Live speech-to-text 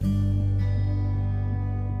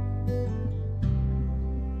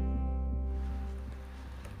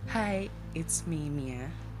Hi, it's me,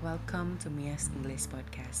 Mia. Welcome to Mia's English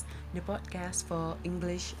Podcast, the podcast for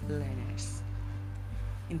English learners.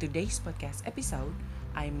 In today's podcast episode,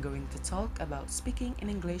 I am going to talk about speaking in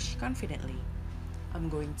English confidently. I'm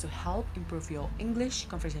going to help improve your English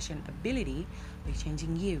conversation ability by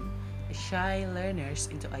changing you, the shy learners,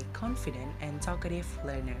 into a confident and talkative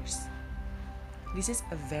learners. This is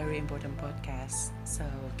a very important podcast, so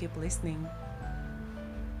keep listening.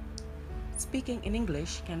 Speaking in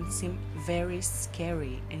English can seem very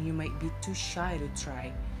scary and you might be too shy to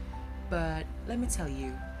try. But let me tell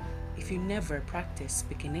you, if you never practice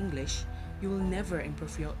speaking English, you will never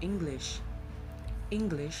improve your English.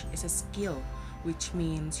 English is a skill, which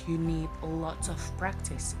means you need lots of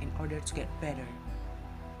practice in order to get better.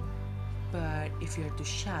 But if you're too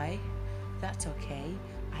shy, that's okay.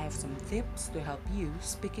 I have some tips to help you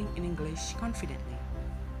speaking in English confidently.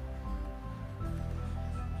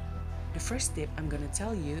 The first tip I'm gonna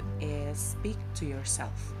tell you is speak to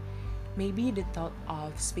yourself. Maybe the thought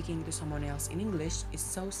of speaking to someone else in English is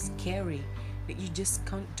so scary that you just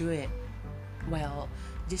can't do it. Well,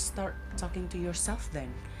 just start talking to yourself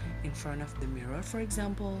then, in front of the mirror, for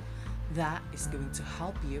example. That is going to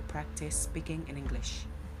help you practice speaking in English.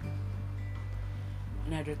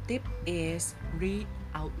 Another tip is read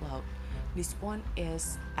out loud. This one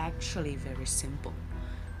is actually very simple.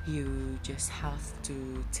 You just have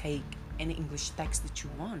to take any English text that you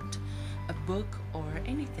want, a book or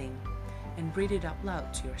anything, and read it out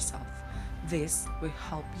loud to yourself. This will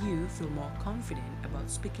help you feel more confident about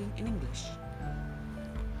speaking in English.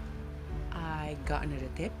 I got another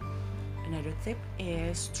tip. Another tip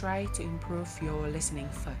is try to improve your listening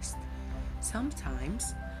first.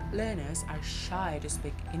 Sometimes learners are shy to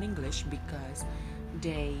speak in English because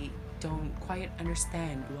they don't quite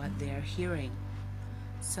understand what they are hearing.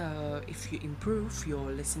 So, if you improve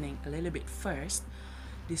your listening a little bit first,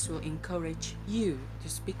 this will encourage you to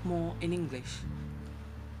speak more in English.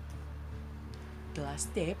 The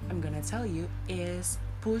last tip I'm gonna tell you is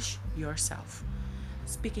push yourself.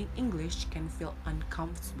 Speaking English can feel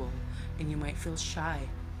uncomfortable and you might feel shy,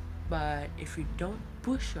 but if you don't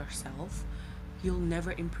push yourself, you'll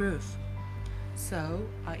never improve. So,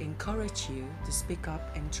 I encourage you to speak up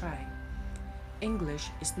and try. English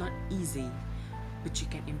is not easy, but you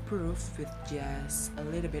can improve with just a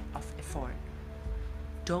little bit of effort.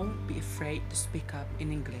 Don't be afraid to speak up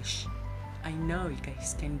in English. I know you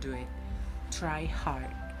guys can do it. Try hard.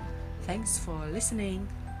 Thanks for listening.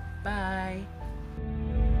 Bye.